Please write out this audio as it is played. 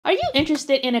Are you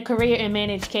interested in a career in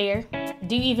managed care?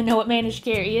 Do you even know what managed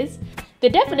care is? The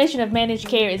definition of managed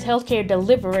care is healthcare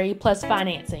delivery plus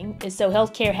financing. So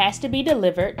healthcare has to be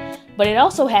delivered, but it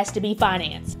also has to be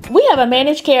financed. We have a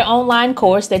managed care online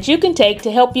course that you can take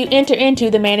to help you enter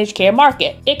into the managed care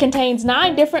market. It contains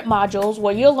 9 different modules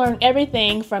where you'll learn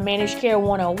everything from Managed Care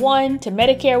 101 to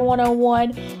Medicare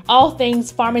 101, all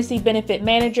things pharmacy benefit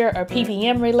manager or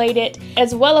PBM related,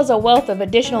 as well as a wealth of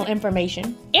additional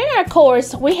information. In our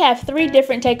course, we have 3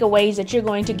 different takeaways that you're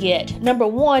going to get. Number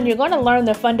 1, you're going to learn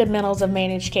the fundamentals of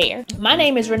managed care. My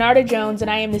name is Renata Jones and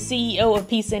I am the CEO of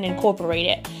PCN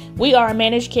Incorporated. We are a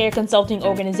managed care consulting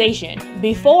organization.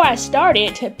 Before I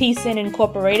started PCN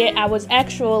Incorporated, I was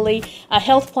actually a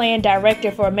health plan director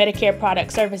for Medicare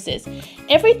Product Services.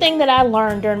 Everything that I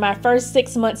learned during my first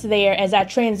 6 months there as I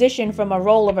transitioned from a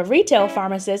role of a retail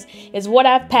pharmacist is what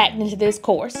I've packed into this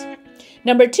course.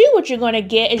 Number 2, what you're going to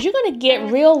get is you're going to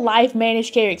get real life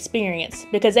managed care experience,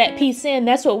 because at PCN,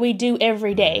 that's what we do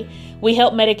every day. We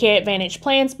help Medicare Advantage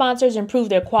plan sponsors improve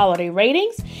their quality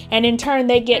ratings, and in turn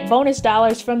they get bonus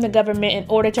dollars from the government in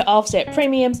order to offset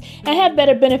premiums and have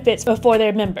better benefits for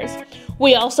their members.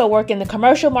 We also work in the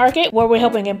commercial market where we're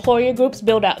helping employer groups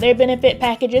build out their benefit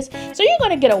packages. So you're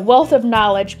going to get a wealth of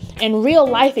knowledge and real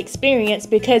life experience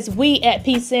because we at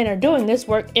PCN are doing this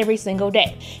work every single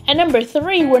day. And number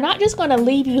 3, we're not just going to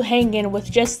leave you hanging with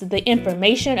just the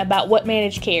information about what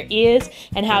managed care is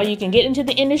and how you can get into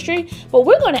the industry, but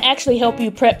we're going to actually help you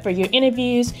prep for your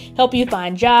interviews, help you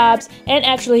find jobs, and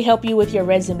actually help you with your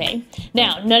resume.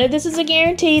 Now, none of this is a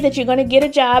guarantee that you're going to get a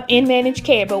job in managed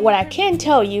care, but what I can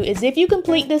tell you is if you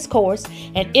complete this course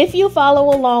and if you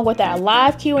follow along with our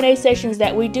live Q&A sessions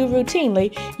that we do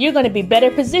routinely, you're going to be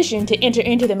better positioned to enter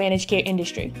into the managed care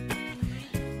industry.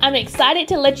 I'm excited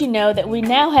to let you know that we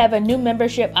now have a new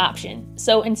membership option.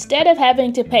 So instead of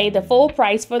having to pay the full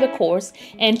price for the course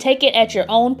and take it at your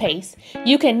own pace,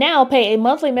 you can now pay a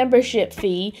monthly membership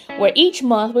fee where each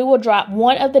month we will drop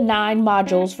one of the 9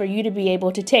 modules for you to be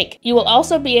able to take. You will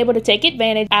also be able to take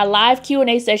advantage of our live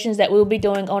Q&A sessions that we'll be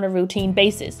doing on a routine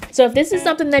basis. So if this is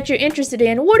something that you're interested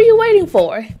in, what are you waiting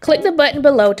for? Click the button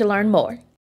below to learn more.